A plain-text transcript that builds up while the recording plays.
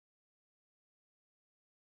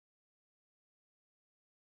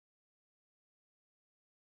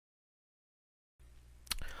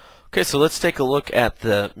Okay, so let's take a look at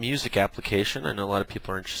the music application. I know a lot of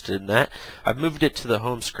people are interested in that. I've moved it to the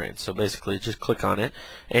home screen, so basically just click on it,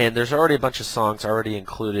 and there's already a bunch of songs already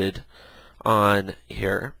included on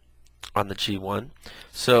here on the G1.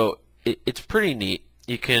 So it's pretty neat.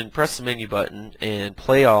 You can press the menu button and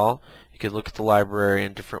play all. You can look at the library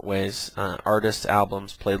in different ways, artists,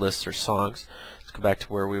 albums, playlists, or songs. Let's go back to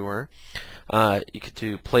where we were. You could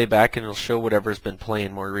do playback, and it'll show whatever's been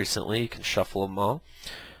playing more recently. You can shuffle them all.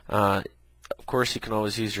 Of course, you can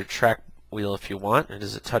always use your track wheel if you want. It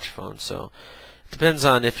is a touch phone, so it depends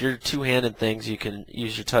on if you're two-handed things. You can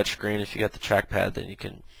use your touch screen. If you got the trackpad, then you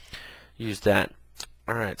can use that.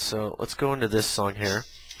 Alright, so let's go into this song here.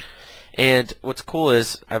 And what's cool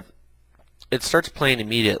is it starts playing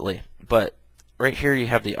immediately, but right here you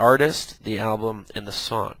have the artist, the album, and the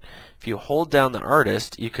song. If you hold down the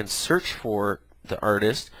artist, you can search for the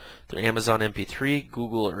artist through Amazon MP3,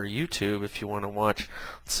 Google, or YouTube if you want to watch.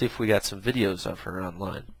 Let's see if we got some videos of her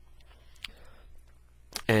online.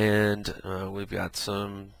 And we've got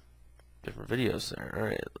some different videos there.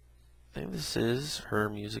 Alright, I think this is her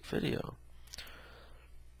music video.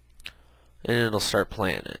 And it'll start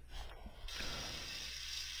playing it.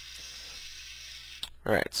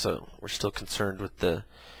 Alright, so we're still concerned with the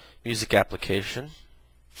music application.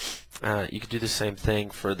 You could do the same thing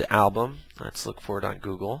for the album. Let's look for it on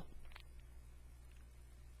Google.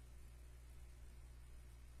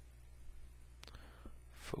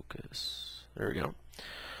 Focus. There we go.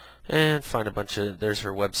 And find a bunch of, there's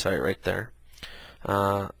her website right there.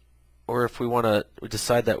 Or if we want to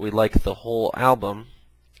decide that we like the whole album,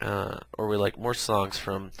 or we like more songs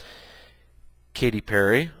from Katy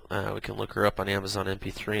Perry, we can look her up on Amazon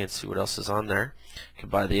MP3 and see what else is on there. You can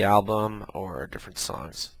buy the album or different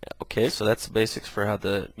songs. Okay, so that's the basics for how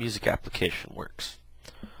the music application works.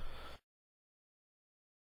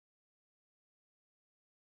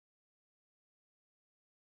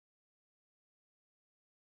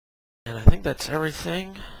 And I think that's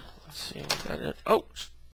everything. Let's see, we got it. Oh!